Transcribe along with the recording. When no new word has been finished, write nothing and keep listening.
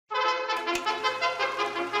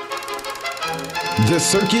The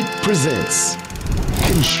Circuit presents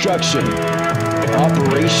construction,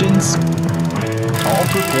 operations, all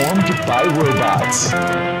performed by robots.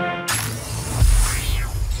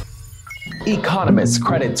 Economists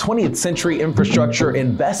credit 20th century infrastructure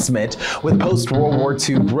investment with post-World War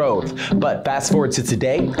II growth. But fast forward to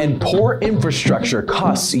today, and poor infrastructure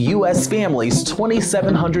costs U.S. families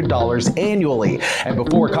 $2,700 annually. And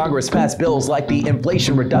before Congress passed bills like the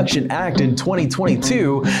Inflation Reduction Act in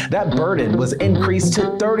 2022, that burden was increased to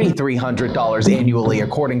 $3,300 annually,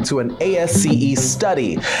 according to an ASCE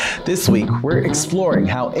study. This week, we're exploring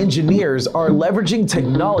how engineers are leveraging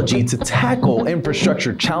technology to tackle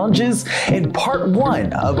infrastructure challenges in part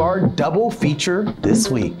one of our double feature this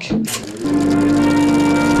week.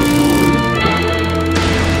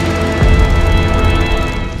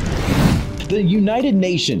 The United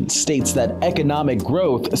Nations states that economic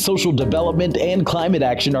growth, social development, and climate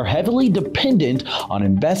action are heavily dependent on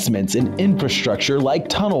investments in infrastructure like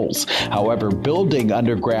tunnels. However, building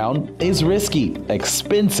underground is risky,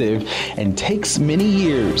 expensive, and takes many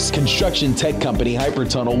years. Construction tech company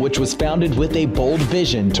HyperTunnel, which was founded with a bold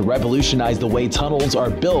vision to revolutionize the way tunnels are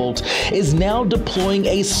built, is now deploying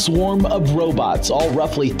a swarm of robots, all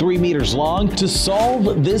roughly 3 meters long, to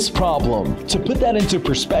solve this problem. To put that into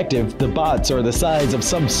perspective, the bots are the size of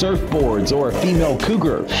some surfboards or a female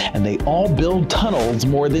cougar, and they all build tunnels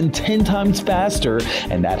more than 10 times faster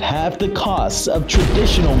and at half the costs of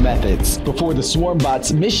traditional methods. Before the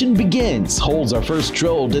Swarmbots mission begins, holes are first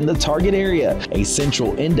drilled in the target area. A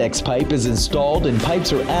central index pipe is installed and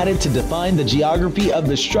pipes are added to define the geography of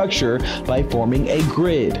the structure by forming a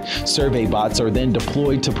grid. Survey bots are then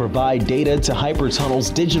deployed to provide data to HyperTunnel's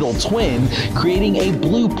digital twin, creating a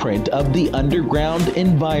blueprint of the underground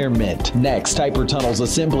environment. Next, HyperTunnel's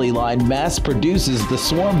assembly line mass produces the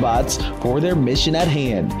Swarmbots for their mission at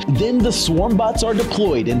hand. Then the Swarmbots are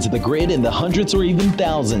deployed into the grid in the hundreds or even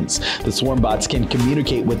thousands. The Swarmbots can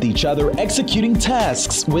communicate with each other, executing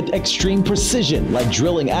tasks with extreme precision, like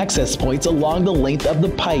drilling access points along the length of the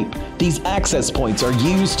pipe. These access points are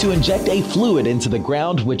used to inject a fluid into the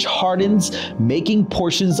ground, which hardens, making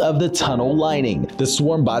portions of the tunnel lining. The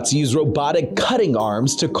Swarmbots use robotic cutting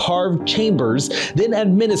arms to carve chambers, then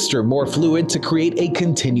administer more fluid to create a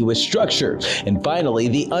continuous structure. And finally,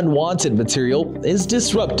 the unwanted material is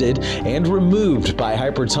disrupted and removed by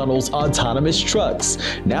HyperTunnel's autonomous trucks.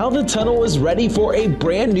 Now the tunnel is ready for a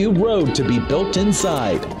brand new road to be built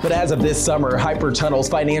inside. But as of this summer, HyperTunnel's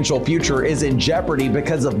financial future is in jeopardy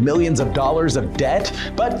because of millions of dollars of debt.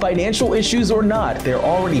 But financial issues or not, they're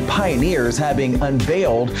already pioneers, having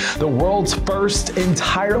unveiled the world's first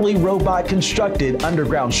entirely robot-constructed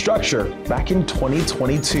underground structure back in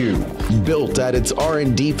 2022. Built at its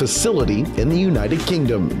R&D facility in the United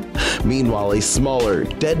Kingdom. Meanwhile, a smaller,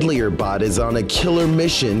 deadlier bot is on a killer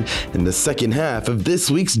mission in the second half of this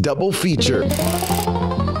week's double feature.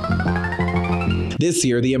 This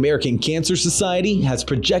year, the American Cancer Society has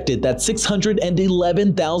projected that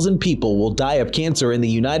 611,000 people will die of cancer in the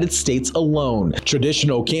United States alone.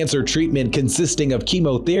 Traditional cancer treatment consisting of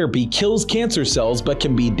chemotherapy kills cancer cells but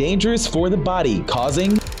can be dangerous for the body,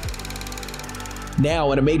 causing...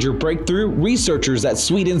 Now, in a major breakthrough, researchers at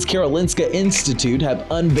Sweden's Karolinska Institute have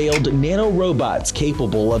unveiled nanorobots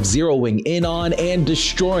capable of zeroing in on and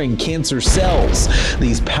destroying cancer cells.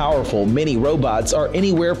 These powerful mini robots are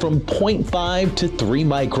anywhere from 0.5 to 3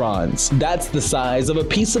 microns. That's the size of a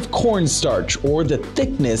piece of cornstarch or the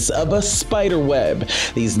thickness of a spider web.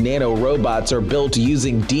 These nanorobots are built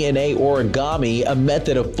using DNA origami, a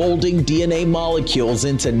method of folding DNA molecules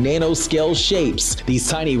into nanoscale shapes. These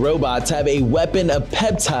tiny robots have a weapon of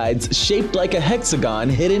peptides shaped like a hexagon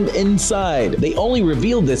hidden inside. They only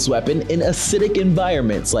reveal this weapon in acidic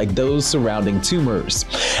environments like those surrounding tumors.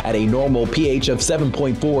 At a normal pH of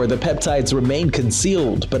 7.4, the peptides remain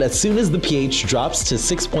concealed, but as soon as the pH drops to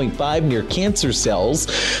 6.5 near cancer cells,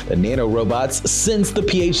 the nanorobots sense the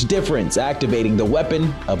pH difference, activating the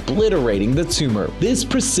weapon, obliterating the tumor. This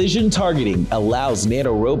precision targeting allows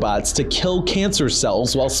nanorobots to kill cancer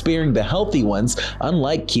cells while sparing the healthy ones,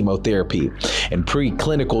 unlike chemotherapy. In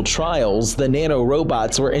preclinical trials, the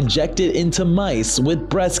nanorobots were injected into mice with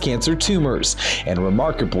breast cancer tumors, and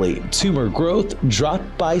remarkably, tumor growth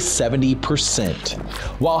dropped by 70%.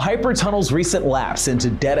 While HyperTunnel's recent lapse into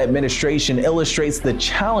debt administration illustrates the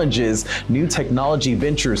challenges new technology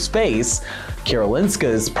ventures face,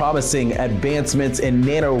 Karolinska's promising advancements in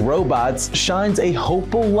nanorobots shines a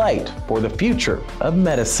hopeful light for the future of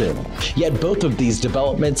medicine. Yet both of these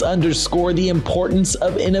developments underscore the importance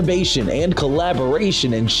of innovation and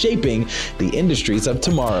collaboration in shaping the industries of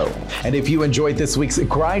tomorrow. And if you enjoyed this week's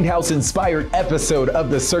Grindhouse-inspired episode of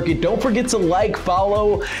The Circuit, don't forget to like,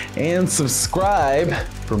 follow, and subscribe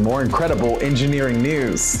for more incredible engineering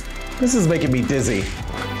news. This is making me dizzy.